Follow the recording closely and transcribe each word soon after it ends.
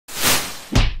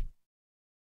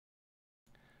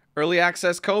Early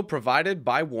access code provided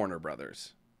by Warner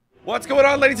Brothers. What's going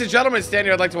on, ladies and gentlemen? It's Dan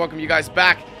here. I'd like to welcome you guys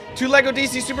back to LEGO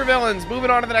DC Supervillains.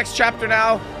 Moving on to the next chapter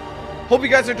now. Hope you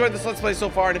guys are enjoying this Let's Play so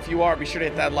far, and if you are, be sure to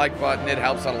hit that like button. It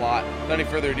helps out a lot. Without any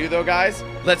further ado, though, guys,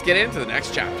 let's get into the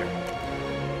next chapter.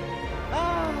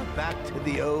 Back to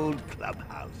the old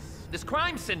clubhouse. This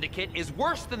crime syndicate is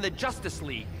worse than the Justice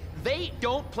League. They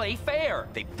don't play fair.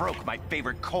 They broke my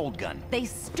favorite cold gun. They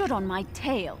stood on my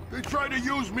tail. They tried to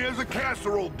use me as a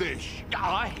casserole dish.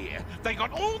 I hear they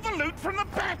got all the loot from the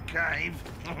Batcave.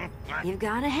 You've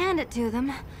got to hand it to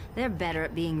them. They're better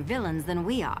at being villains than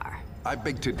we are. I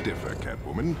beg to differ,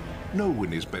 Catwoman. No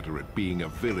one is better at being a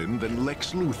villain than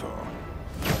Lex Luthor.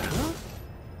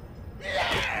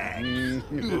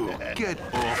 Get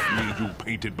off me, you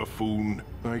painted buffoon.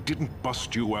 I didn't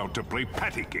bust you out to play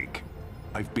patty cake.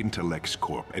 I've been to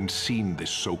LexCorp and seen this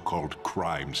so-called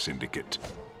crime syndicate.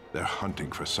 They're hunting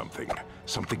for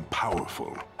something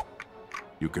powerful.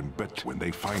 You can bet when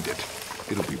they find it,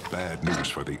 it'll be bad news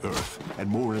for the Earth, and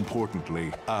more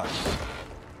importantly, us.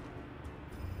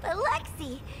 But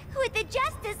Lexi, with the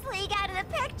Justice League out of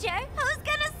the picture, who's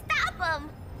gonna stop them?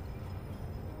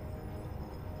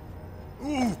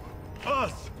 Ooh,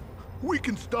 us! We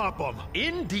can stop them!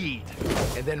 Indeed.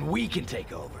 And then we can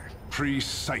take over.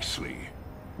 Precisely.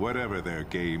 Whatever their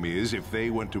game is, if they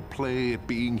want to play at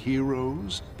being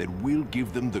heroes, then we'll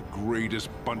give them the greatest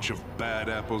bunch of bad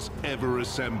apples ever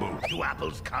assembled. Do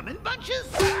apples come in bunches?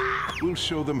 We'll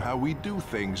show them how we do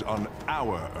things on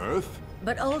our Earth.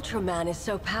 But Ultraman is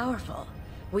so powerful.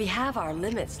 We have our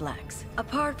limits, Lex.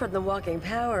 Apart from the walking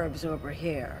power absorber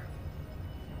here.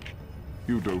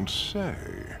 You don't say.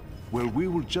 Well, we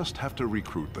will just have to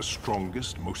recruit the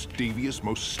strongest, most devious,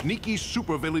 most sneaky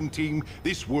supervillain team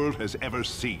this world has ever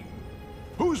seen.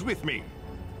 Who's with me?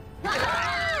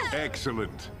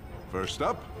 Excellent. First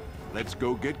up, let's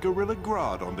go get Gorilla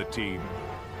Grodd on the team.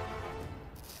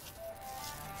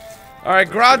 All right,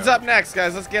 Grodd's up next,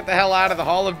 guys. Let's get the hell out of the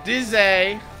Hall of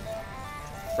Disney.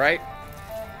 Right?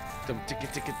 Dum ticka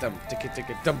ticka dum ticka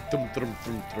ticka dum dum dum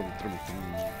dum dum dum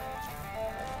dum.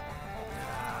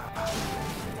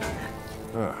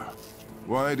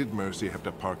 Why did Mercy have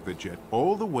to park the jet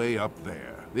all the way up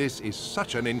there? This is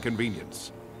such an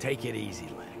inconvenience. Take it easy,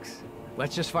 Lex.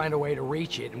 Let's just find a way to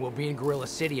reach it, and we'll be in Gorilla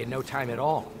City in no time at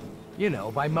all. You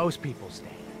know, by most people's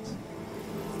standards.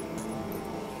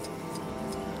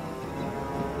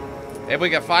 If we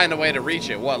can find a way to reach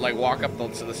it, what, like walk up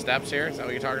to the steps here? Is that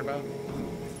what you're talking about?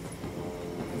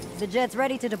 The jet's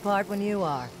ready to depart when you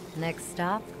are. Next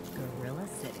stop, Gorilla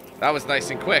City. That was nice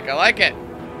and quick. I like it.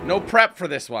 No prep for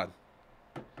this one.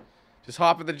 Just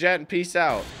hop in the jet and peace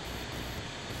out.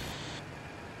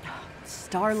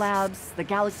 Star Labs, the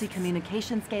Galaxy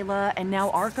Communication Scala, and now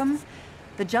Arkham.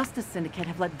 The Justice Syndicate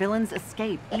have let villains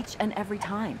escape each and every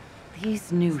time.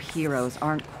 These new heroes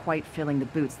aren't quite filling the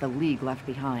boots the League left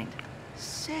behind.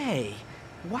 Say,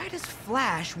 why does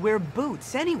Flash wear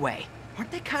boots anyway?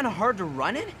 Aren't they kind of hard to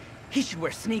run in? He should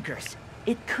wear sneakers.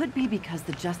 It could be because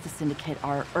the Justice Syndicate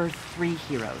are Earth 3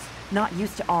 heroes, not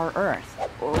used to our Earth.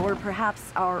 Or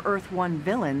perhaps our Earth 1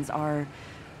 villains are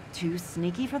too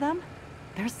sneaky for them?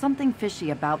 There's something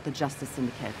fishy about the Justice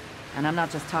Syndicate, and I'm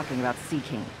not just talking about Sea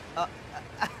King.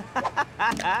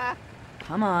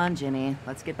 Come on, Jimmy,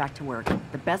 let's get back to work.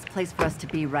 The best place for us to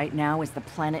be right now is the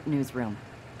Planet Newsroom.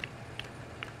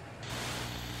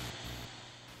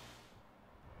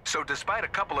 So despite a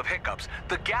couple of hiccups,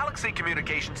 the Galaxy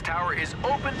Communications Tower is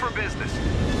open for business.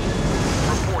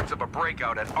 Reports of a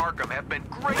breakout at Arkham have been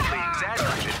greatly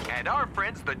exaggerated, and our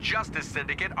friends the Justice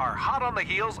Syndicate are hot on the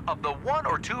heels of the one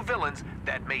or two villains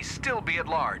that may still be at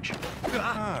large.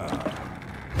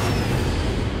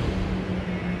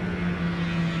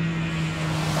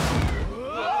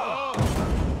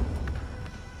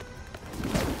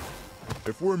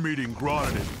 If we're meeting Grodd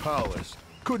in his palace,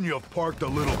 couldn't you have parked a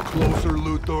little closer,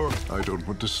 Luthor? I don't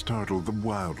want to startle the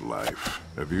wildlife.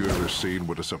 Have you ever seen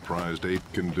what a surprised ape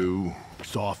can do?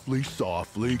 Softly,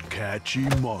 softly, catchy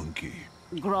monkey.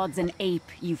 Grodd's an ape,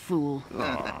 you fool.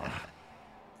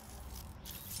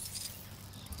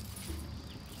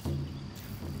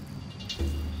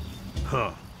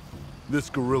 Huh. This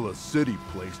Gorilla City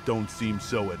place don't seem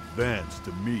so advanced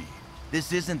to me.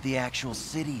 This isn't the actual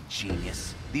city,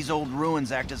 genius. These old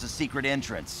ruins act as a secret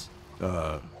entrance.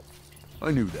 I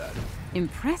knew that.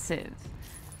 Impressive.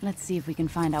 Let's see if we can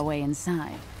find our way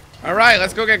inside. All right,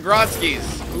 let's go get Grodzskis.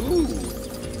 Ooh.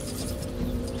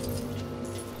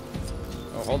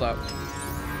 Oh, hold up.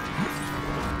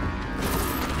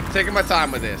 Taking my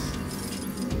time with this.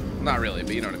 Not really,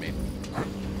 but you know what I mean.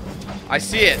 I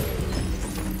see it.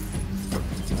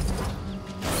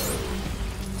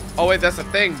 Oh wait, that's the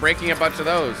thing. Breaking a bunch of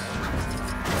those.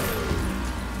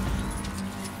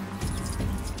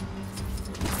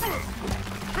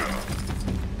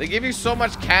 They give you so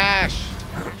much cash.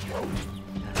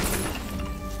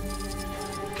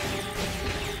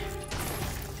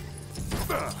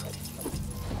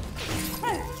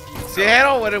 See, I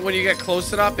don't when you get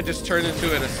close enough, it just turns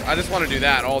into it. I just want to do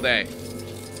that all day.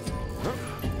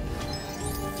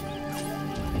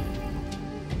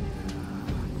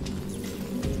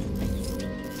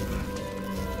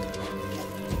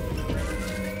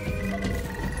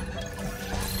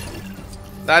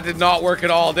 That did not work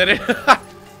at all, did it?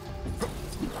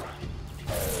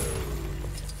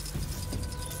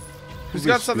 Who's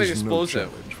got something explosive?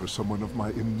 No challenge for someone of my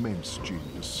immense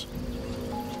genius.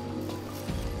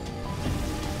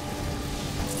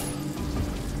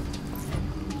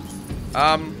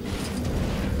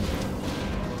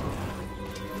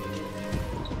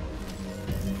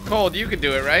 Cold, you can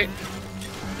do it, right?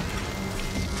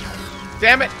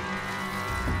 Damn it!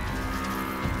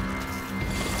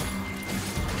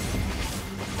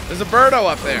 There's a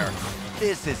birdo up there.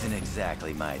 This isn't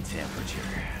exactly my temperature.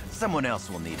 Someone else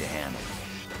will need to handle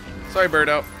it. Sorry,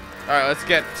 birdo. Alright, let's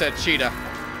get to Cheetah.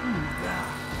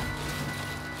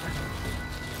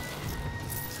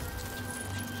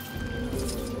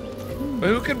 But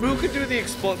who could do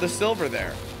the silver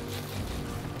there?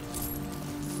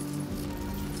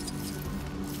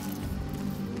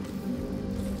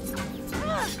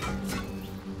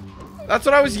 That's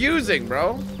what I was using,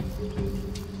 bro.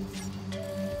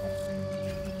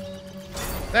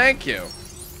 Thank you.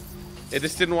 It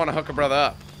just didn't want to hook a brother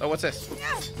up. Oh, what's this?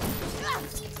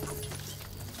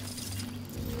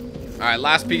 Alright,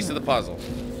 last piece of the puzzle.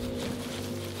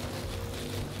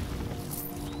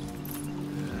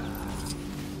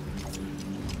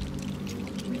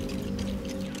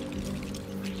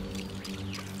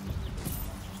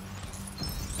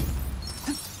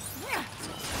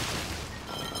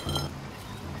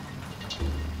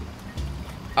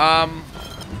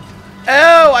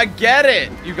 Oh, I get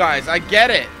it, you guys. I get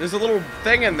it. There's a little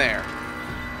thing in there.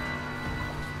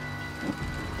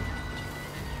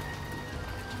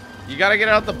 You gotta get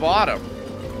out the bottom.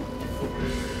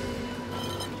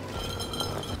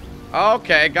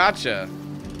 Okay, gotcha.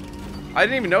 I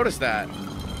didn't even notice that.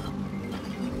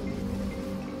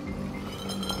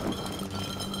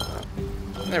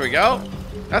 There we go.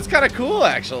 That's kind of cool,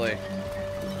 actually.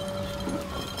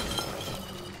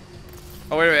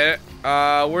 Oh, wait a minute.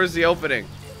 Where's the opening?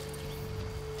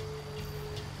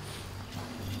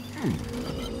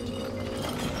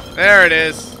 There it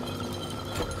is.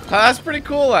 That's pretty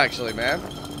cool, actually, man.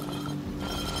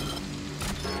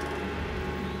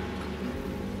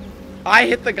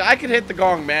 I could hit the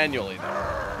gong manually, though.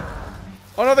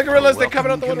 Oh no, the gorillas, they're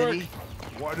coming out the woodwork.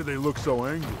 Why do they look so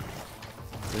angry?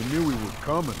 They knew we were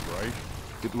coming, right?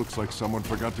 It looks like someone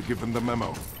forgot to give them the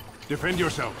memo. Defend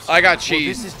yourselves. I got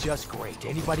cheese. Well, this is just great.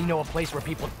 Anybody know a place where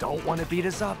people don't want to beat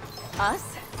us up?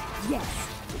 Us? Yes.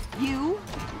 You?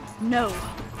 No.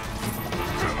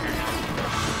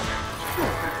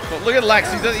 But look at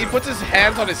Lex. He puts his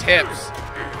hands on his hips.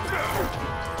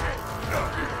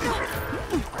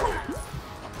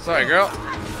 Sorry, girl.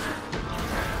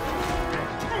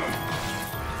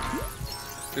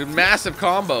 Dude, massive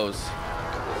combos.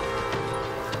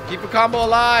 Keep a combo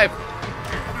alive.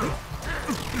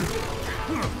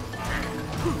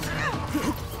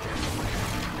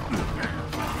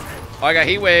 Oh, I got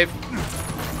heat wave.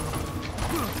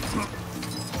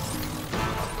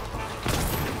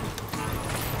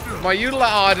 My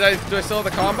utilize. Oh, do I still have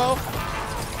the combo?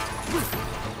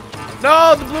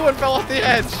 No, the blue one fell off the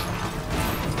edge.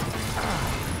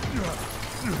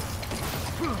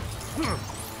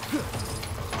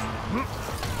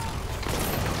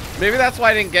 Maybe that's why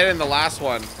I didn't get it in the last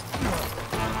one.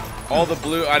 All the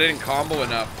blue, I didn't combo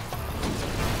enough.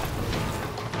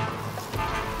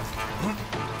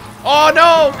 Oh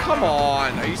no! Come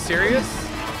on! Are you serious?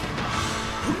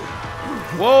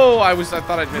 Whoa! I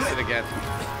thought I'd miss it again.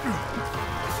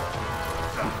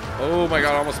 Oh my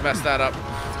god! I almost messed that up.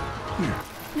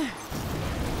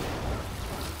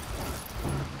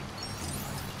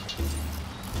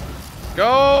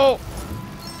 Go!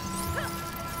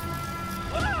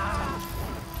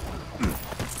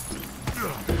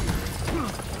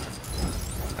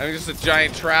 I think it's just a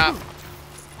giant trap.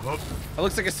 It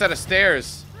looks like a set of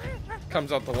stairs.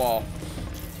 Comes out the wall.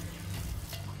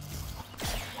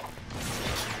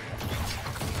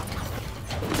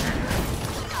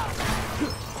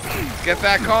 Get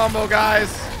that combo, guys.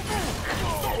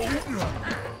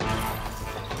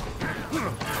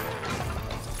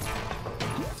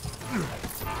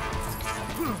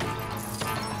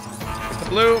 the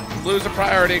blue. Blue's a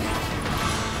priority.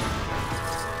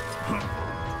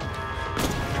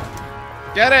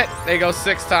 Get it! There you go,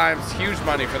 6 times. Huge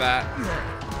money for that.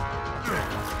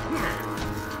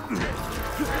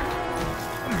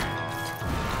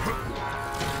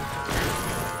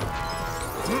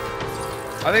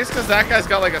 I think it's because that guy's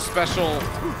got like a special...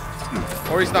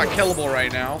 Or he's not killable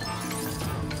right now.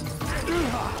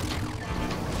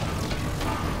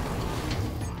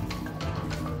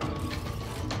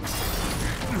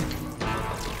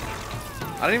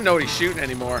 I don't even know what he's shooting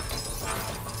anymore.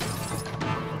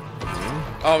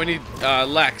 Oh, we need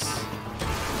Lex.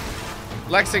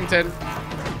 Lexington.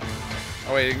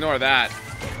 Oh wait, ignore that.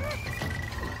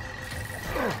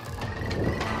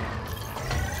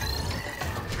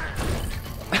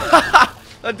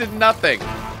 That did nothing.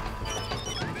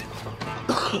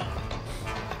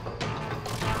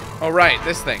 Oh right,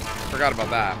 this thing. Forgot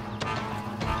about that.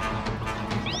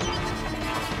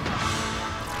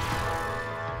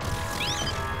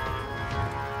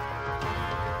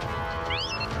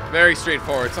 Very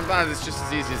straightforward. Sometimes it's just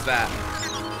as easy as that.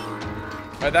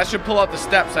 Alright, that should pull out the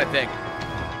steps, I think.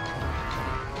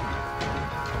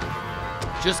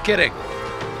 Just kidding.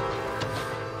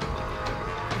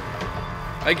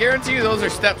 I guarantee you those are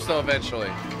steps, though,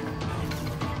 eventually.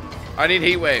 I need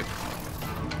heat wave.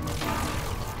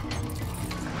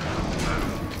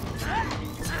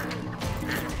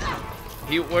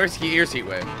 Where's here's heat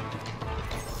wave?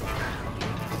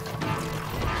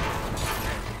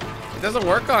 It doesn't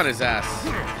work on his ass.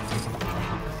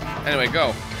 Anyway,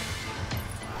 go.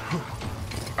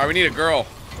 Alright, we need a girl.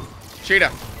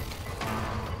 Cheetah.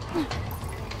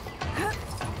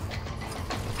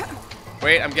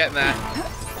 Wait, I'm getting that.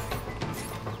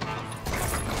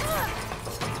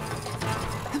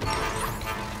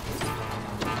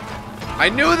 I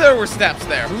knew there were steps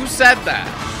there. Who said that?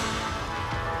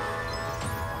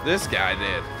 This guy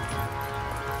did.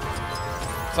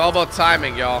 It's all about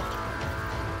timing, y'all.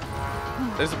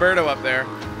 There's a birdo up there.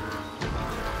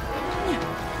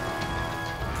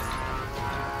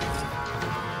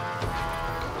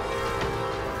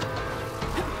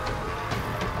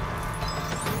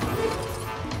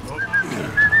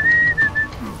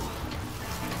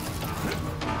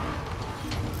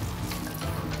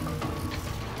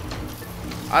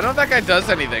 I don't know if that guy does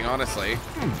anything, honestly.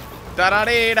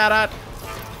 Da-da-dee-da-da.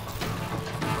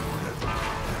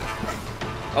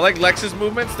 I like Lex's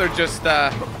movements. They're just,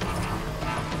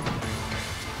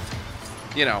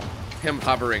 you know, him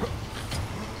hovering.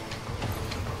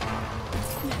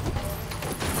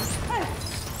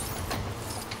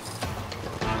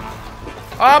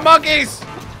 Oh, monkeys!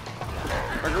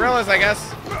 Or gorillas, I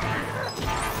guess.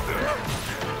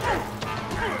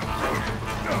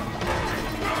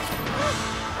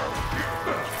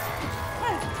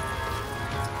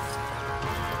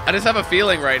 I just have a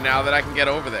feeling right now that I can get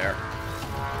over there.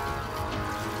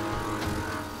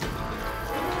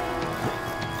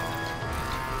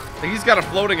 I think he's got a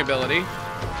floating ability.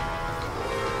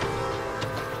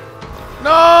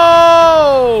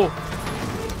 No!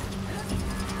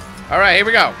 Alright, here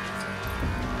we go.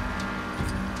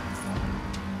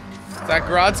 Is that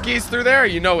Grodzki's through there?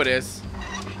 You know it is.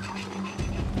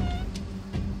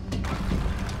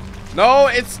 No,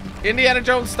 it's Indiana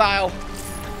Jones style.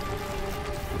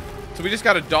 So we just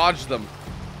gotta dodge them.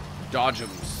 Dodge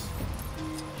 'ems.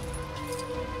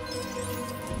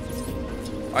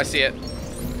 I see it.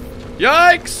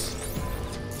 Yikes!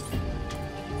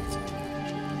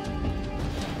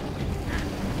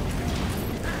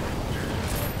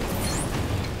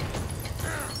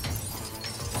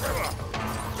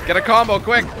 Get a combo,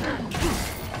 quick!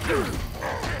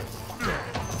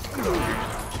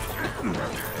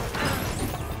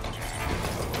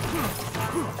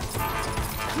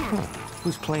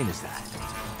 Whose plane is that?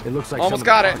 It looks like almost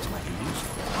got it.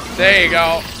 There you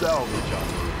go. Salvage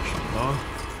operation, huh?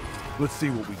 Let's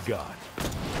see what we got.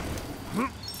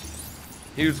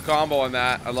 Huge combo on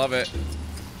that. I love it.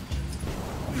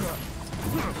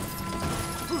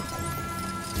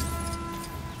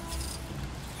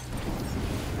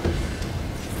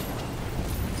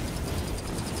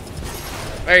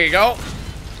 There you go.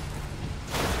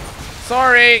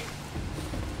 Sorry.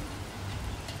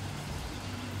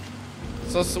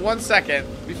 So 1 second.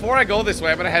 Before I go this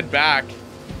way, I'm gonna head back.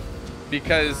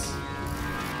 Because...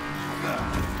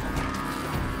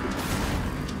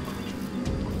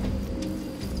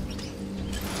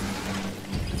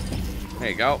 there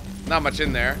you go. Not much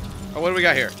in there. Oh, what do we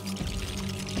got here?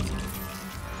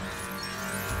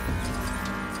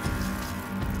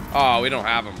 Oh, we don't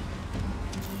have them.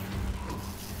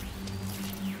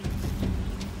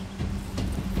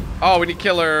 Oh, we need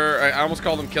Killer... I almost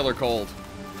called him Killer Cold.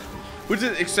 Which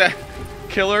is except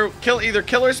either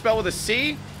killer spelled with a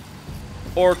C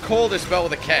or cold is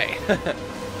spelled with a K.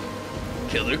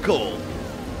 Killer cold.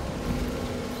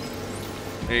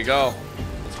 There you go.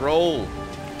 Let's roll.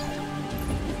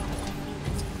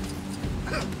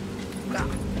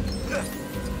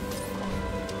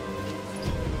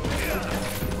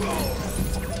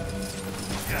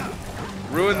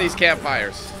 Ruin these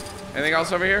campfires. Anything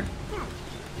else over here?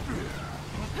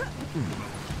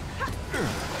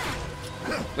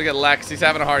 Look at Lex. He's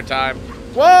having a hard time.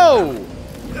 Whoa!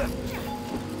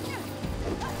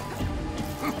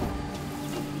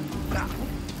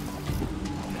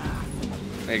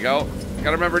 There you go.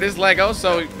 Gotta remember it is Lego,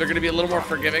 so they're gonna be a little more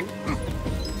forgiving.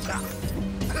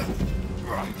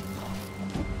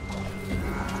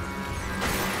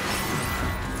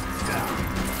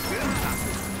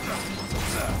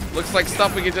 Looks like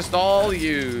stuff we could just all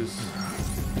use.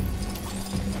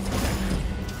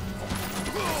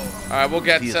 Alright, we'll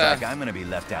get Feels like I'm gonna be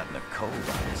left out in the cold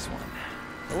on this one.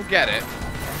 We'll get it.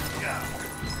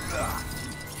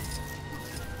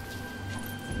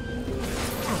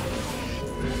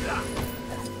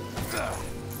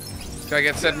 Gotta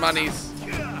get said monies.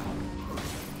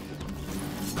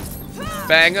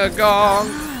 Bang a gong.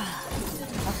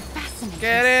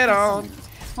 Get it on.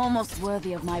 Almost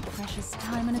worthy of my precious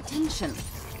time and attention.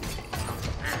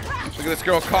 Look at this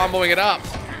girl comboing it up.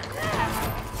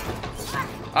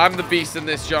 I'm the beast in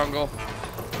this jungle.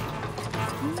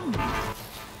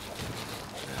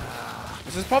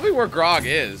 This is probably where Grog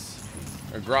is.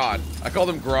 Or Grodd. I called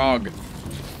him Grog.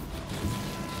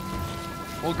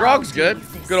 Well, Grog's good.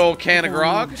 Good old can of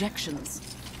Grog.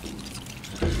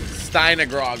 Stein of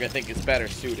Grog, I think, is better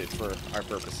suited for our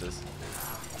purposes.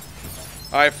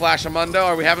 Alright, Flash-a-Mundo.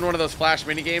 Are we having one of those Flash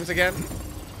minigames again?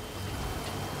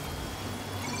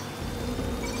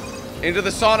 Into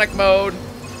the Sonic mode.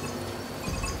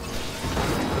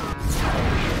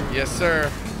 Yes,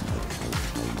 sir.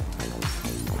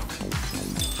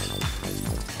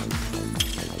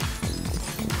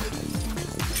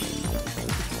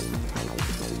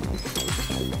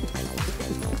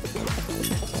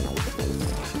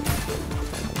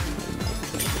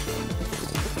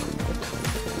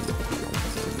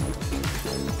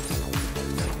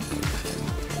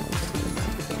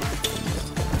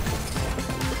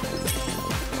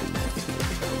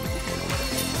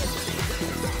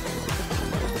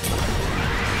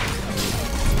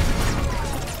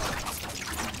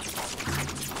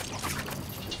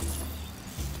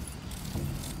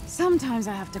 Sometimes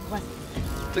I have to question.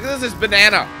 Look at this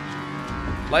banana.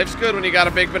 Life's good when you got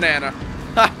a big banana.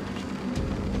 Ha!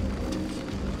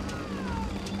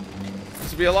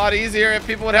 This would be a lot easier if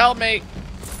people would help me.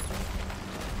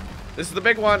 This is the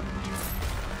big one.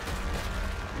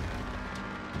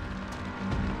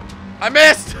 I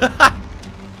missed!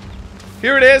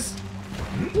 Here it is.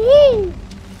 Woo!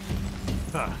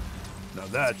 Huh. Now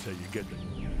that's how you get the...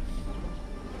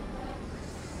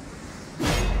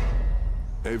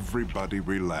 Everybody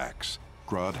relax.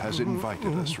 Grodd has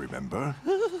invited us, remember?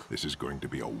 This is going to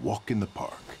be a walk in the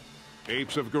park.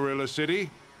 Apes of Gorilla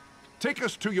City, take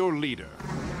us to your leader.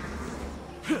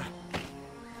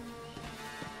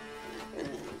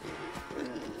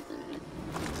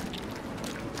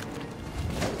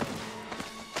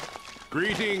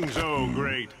 Greetings, oh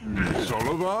great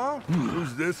Solivar?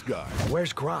 Who's this guy?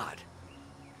 Where's Grodd?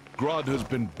 Grodd has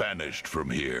been banished from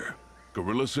here.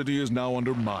 Gorilla City is now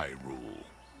under my rule.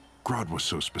 Grodd was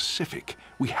so specific.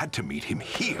 We had to meet him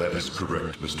here. That is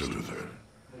correct, Mr. Luther.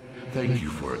 Thank you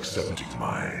for accepting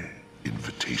my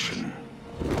invitation.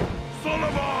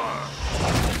 Solivar!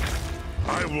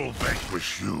 I will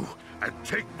vanquish you and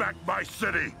take back my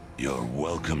city. You're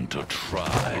welcome to try.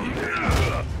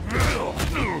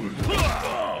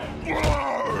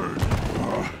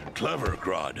 Clever,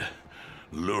 Grodd.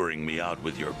 Luring me out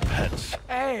with your pets.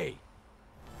 Hey!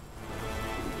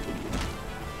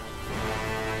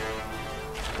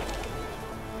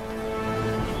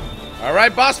 All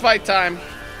right, boss fight time.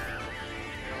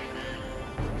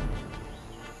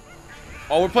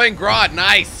 Oh, we're playing Grodd.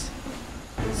 Nice.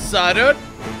 Sudden.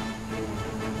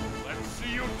 Let's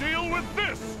see you deal with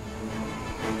this.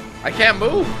 I can't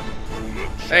move.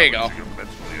 There you go.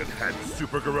 Immensely enhanced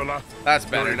super gorilla. That's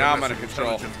better. You're Now I'm even under less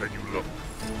control. intelligent than you look.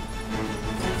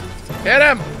 Hit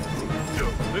him.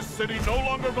 This city no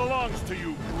longer belongs to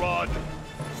you, Grodd.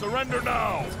 Surrender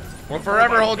now. We'll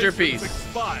forever hold your peace.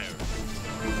 Expires.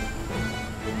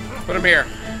 Put him here.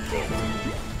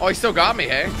 Oh, he still got me,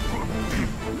 hey?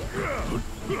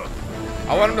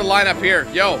 I want him to line up here.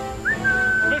 Yo.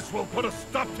 This will put a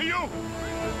stop to you.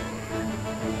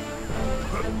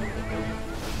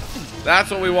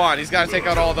 That's what we want. He's got to take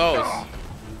out all those.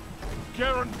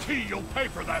 Guarantee you'll pay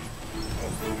for that.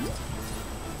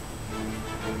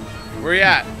 Where you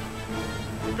at?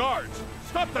 Guards,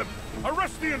 stop them!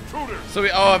 Arrest the intruders! So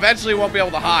we, oh, eventually won't be able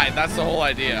to hide. That's the whole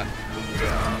idea.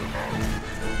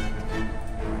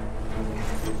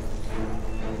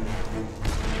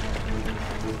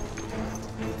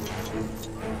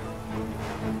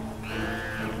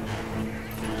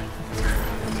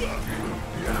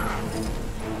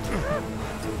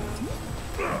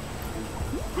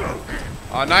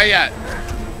 Oh, not yet.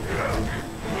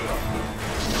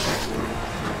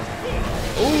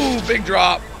 Ooh, big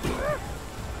drop.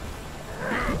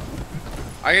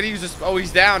 I gotta use this. Oh,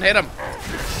 he's down. Hit him.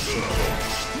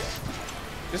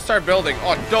 Just start building.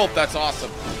 Oh, dope. That's awesome.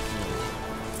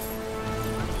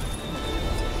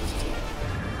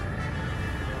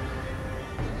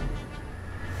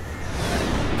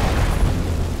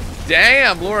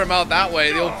 Damn, lure him out that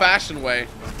way, the old-fashioned way.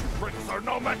 Bricks are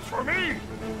no match for me.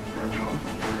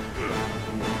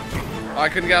 Oh, I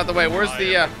couldn't get out the way. Where's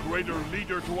the, I am a greater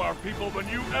leader to our people than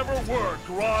you ever were,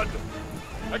 Grodd.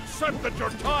 Accept that your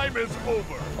time is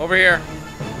over. Over here.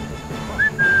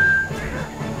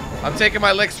 I'm taking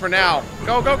my licks for now.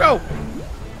 Go, go, go.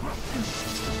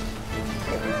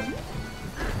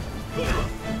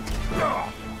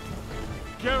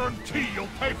 Guarantee you'll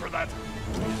pay for that.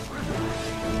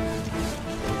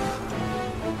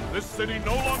 This city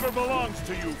no longer belongs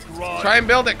to you, Grodd. Try and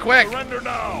build it quick. Surrender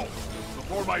now,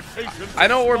 before my patience. I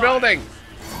know what we're building.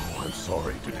 Oh, I'm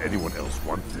sorry. Did anyone else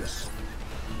want this?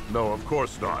 No, of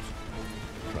course not.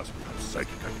 Trust me, I'm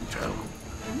psychic, I can tell.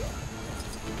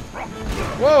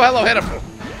 Whoa, hello, hit him.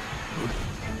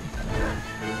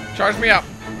 Charge me up.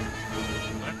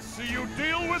 Let's see you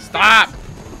deal with Stop.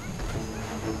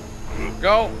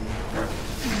 Go.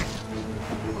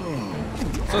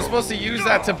 So I'm supposed to use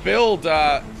that to build,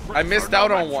 I missed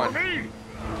out on one.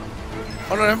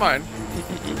 Oh no, never mind.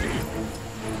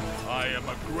 I am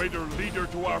a greater leader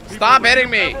to our people. Stop hitting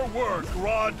me. Never were,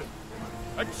 Grodd.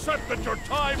 Accept that your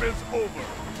time is over.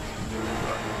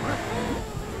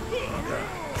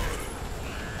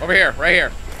 Over here, right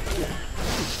here.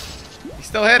 He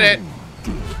still hit it.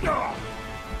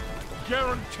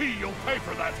 Guarantee you'll pay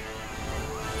for that.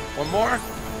 One more.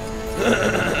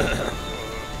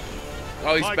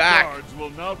 Oh, he's My back. guards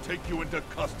will now take you into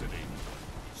custody.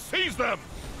 Seize them.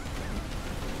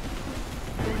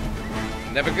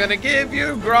 Never gonna give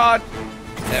you, Grodd.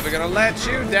 Never gonna let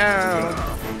you down.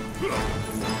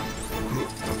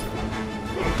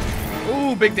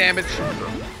 Ooh, big damage.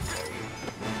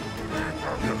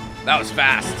 That was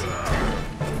fast.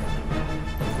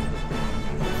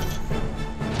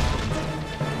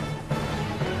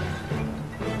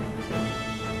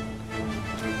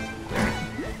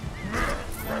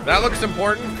 That looks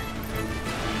important.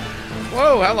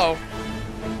 Whoa, hello.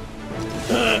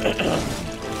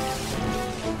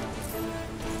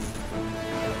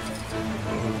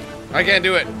 I can't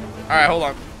do it. All right, hold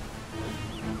on.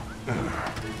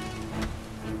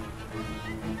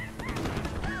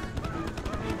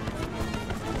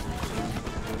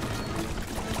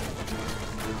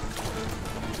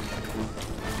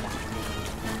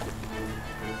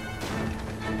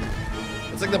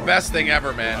 It's like the best thing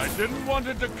ever, man. I didn't want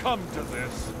it to come to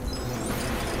this.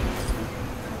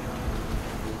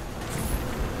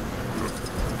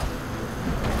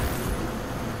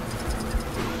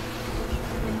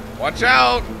 Watch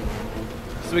out!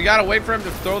 So we gotta wait for him to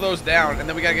throw those down, and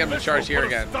then we gotta get him to charge here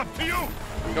again. Stop to you.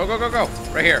 Go, go, go, go.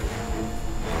 Right here.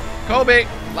 Kobe,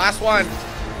 last one.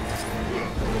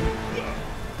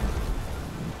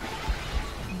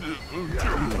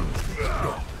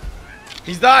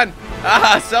 He's done.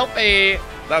 Ah, selfie.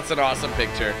 That's an awesome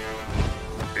picture.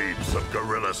 Apes of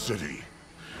Gorilla City,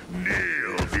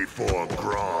 kneel before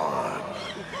Grodd.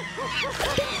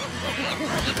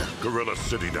 Gorilla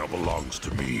City now belongs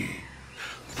to me.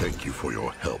 Thank you for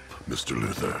your help, Mr.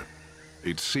 Luther.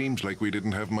 It seems like we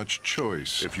didn't have much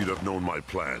choice. If you'd have known my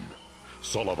plan,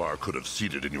 Solovar could have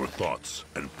seeded in your thoughts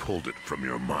and pulled it from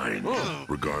your mind.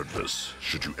 Regardless,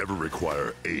 should you ever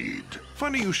require aid.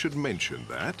 Funny you should mention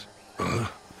that.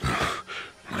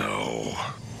 No.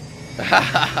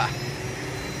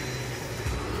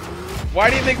 Why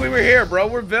do you think we were here, bro?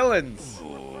 We're villains.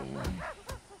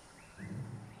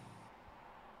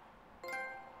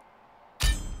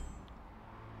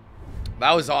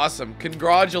 That was awesome.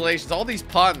 Congratulations. All these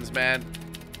puns, man.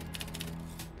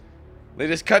 They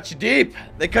just cut you deep.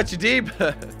 They cut you deep.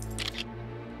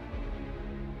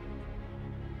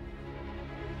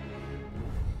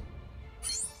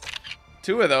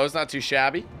 Two of those, not too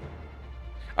shabby.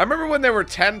 I remember when there were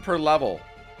 10 per level.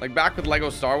 Like back with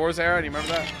Lego Star Wars era. Do you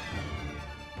remember that?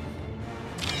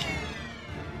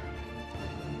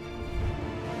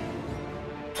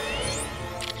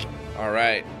 All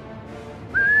right.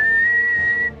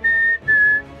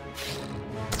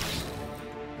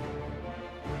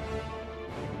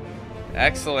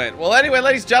 Excellent. Well, anyway,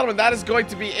 ladies and gentlemen, that is going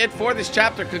to be it for this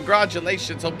chapter.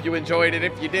 Congratulations. Hope you enjoyed it.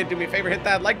 If you did, do me a favor, hit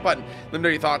that like button. Let me know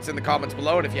your thoughts in the comments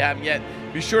below. And if you haven't yet,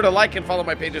 be sure to like and follow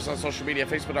my pages on social media,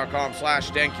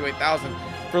 facebook.com/DanQ8000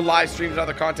 for live streams and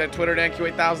other content, Twitter,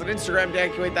 DanQ8000, Instagram,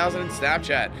 DanQ8000, and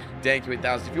Snapchat,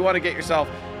 DanQ8000. If you want to get yourself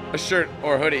a shirt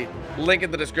or a hoodie, link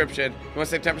in the description. If you want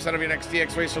to save 10% of your next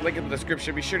DX Racer, link in the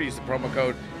description. Be sure to use the promo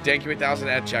code DanQ8000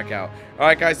 at checkout. All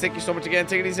right, guys, thank you so much again.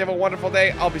 Take it easy. Have a wonderful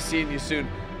day. I'll be seeing you soon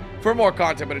for more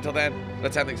content. But until then,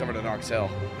 let's hand things over to Knox Hill.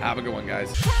 Have a good one,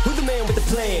 guys. Who's the man with the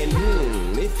plan?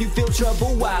 If you feel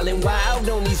trouble wildin' wild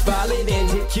on these violent and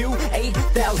hit you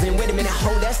 8,000. Wait a minute,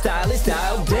 hold that style is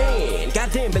dialed in.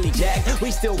 Goddamn Billy Jack,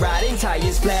 we still riding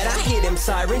tires flat. I hear them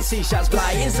sirens, see shots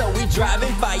flying, so we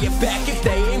driving fire back. If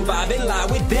they ain't vibing, lie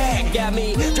with that. Got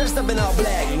me dressed up in all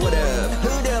black. What up?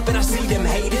 Hood up, and I see them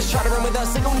haters try to run with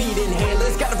us. They gon' need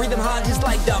inhalers. Gotta breathe them hard just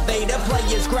like Darth Vader.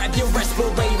 Players, grab your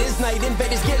respirators. Night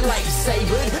invaders get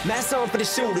lightsabered. Mask on for the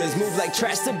shooters. Move like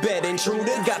trash to bed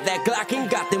intruder. Got that Glock and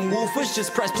got them woofers.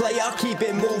 Just press play, I'll keep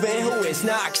it moving. Who is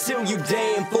Knox Hill, you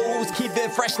damn fools? Keep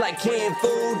it fresh like canned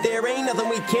food. There ain't nothing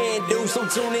we can't do, so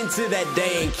tune into that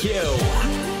DanQ.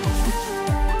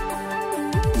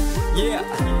 Yeah.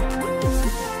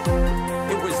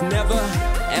 It was never,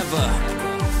 ever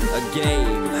a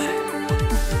game.